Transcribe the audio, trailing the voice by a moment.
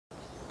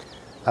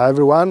Hi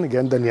everyone,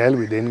 again Daniel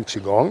with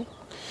Qigong.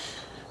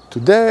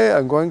 Today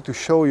I'm going to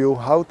show you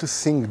how to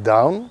sink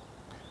down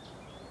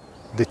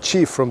the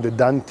Qi from the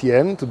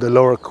Dantian to the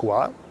lower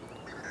Kwa,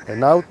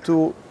 and how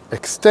to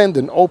extend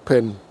and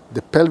open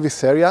the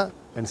pelvis area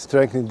and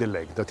strengthen the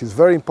leg. That is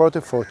very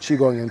important for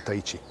Qigong and Tai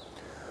Chi.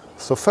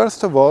 So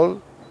first of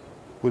all,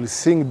 we'll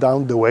sink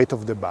down the weight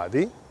of the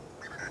body,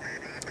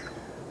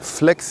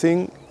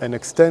 flexing and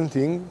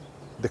extending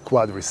the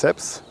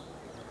quadriceps,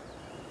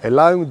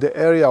 allowing the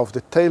area of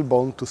the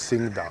tailbone to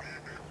sink down.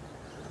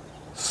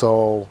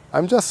 So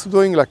I'm just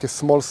doing like a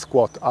small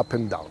squat up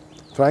and down,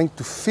 trying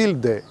to feel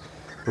the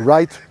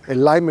right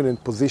alignment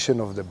and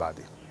position of the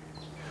body.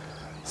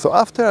 So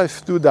after I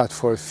do that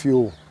for a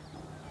few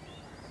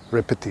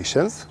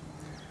repetitions,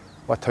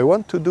 what I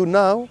want to do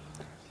now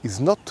is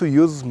not to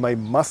use my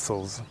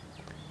muscles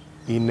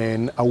in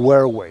an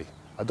aware way.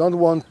 I don't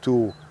want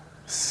to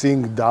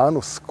sink down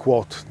or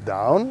squat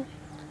down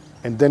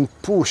and then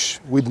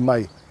push with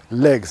my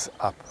legs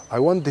up. I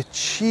want the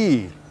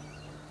Qi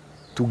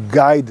to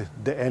guide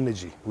the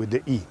energy with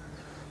the E.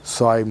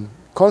 So I'm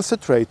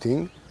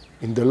concentrating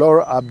in the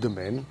lower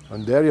abdomen,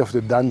 on the area of the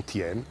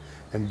Dantian,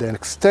 and then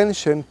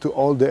extension to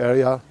all the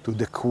area to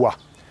the Kwa.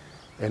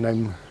 And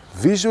I'm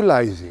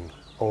visualizing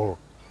or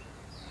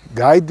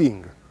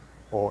guiding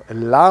or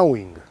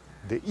allowing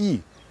the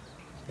E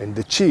and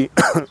the Qi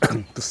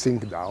to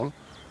sink down.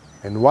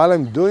 And while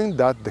I'm doing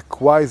that, the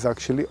Kwa is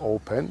actually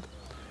opened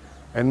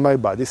and my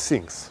body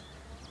sinks.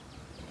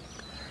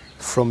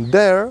 From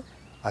there,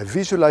 I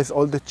visualize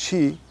all the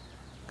Qi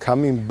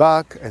coming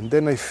back, and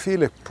then I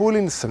feel a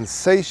pulling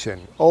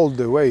sensation all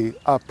the way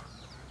up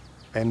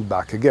and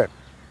back again.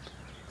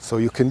 So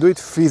you can do it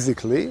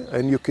physically,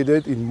 and you can do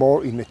it in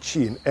a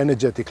Qi, an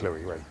energetic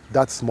way.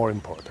 That's more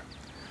important.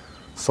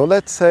 So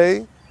let's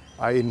say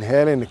I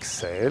inhale and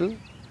exhale,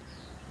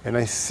 and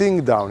I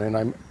sink down, and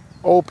I'm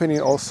opening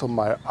also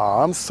my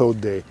arms, so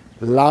the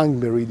lung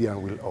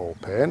meridian will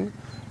open,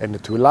 and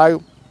it will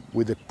allow,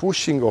 with the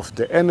pushing of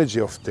the energy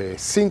of the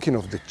sinking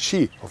of the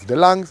Qi of the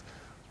lungs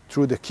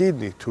through the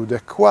kidney, through the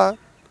Kwa,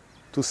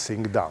 to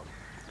sink down.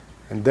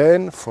 And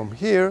then from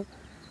here,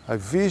 I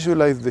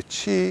visualize the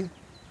Qi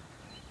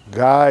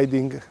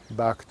guiding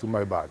back to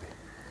my body.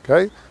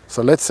 Okay?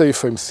 So let's say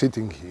if I'm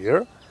sitting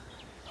here,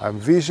 I'm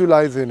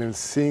visualizing and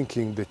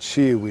sinking the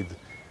Qi with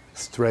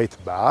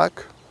straight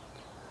back,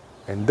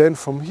 and then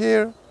from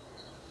here,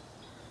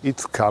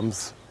 it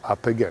comes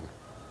up again.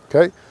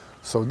 Okay?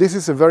 So this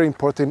is a very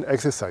important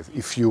exercise.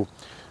 If you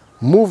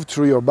move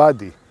through your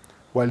body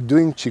while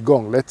doing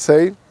Qigong, let's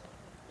say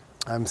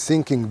I'm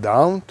sinking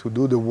down to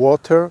do the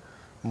water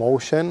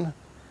motion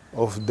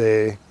of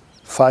the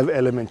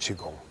 5-element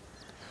Qigong.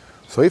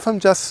 So if I'm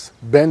just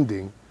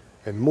bending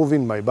and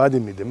moving my body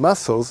with the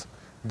muscles,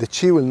 the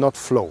Qi will not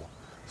flow.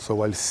 So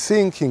while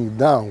sinking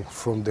down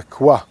from the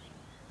Kwa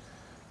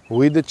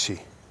with the Qi,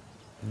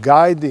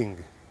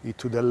 guiding it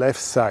to the left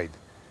side,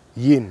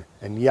 Yin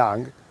and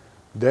Yang,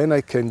 then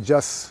I can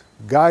just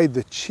guide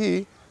the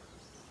Qi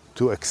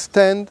to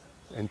extend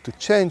and to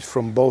change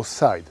from both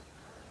sides.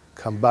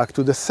 Come back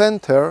to the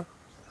center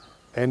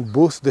and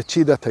boost the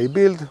Qi that I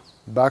build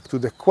back to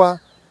the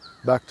Kwa,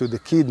 back to the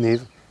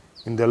kidneys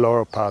in the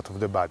lower part of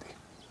the body.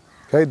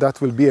 Okay,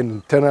 that will be an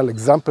internal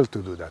example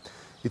to do that.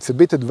 It's a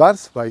bit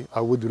advanced, but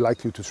I would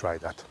like you to try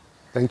that.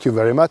 Thank you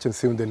very much, and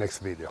see you in the next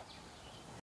video.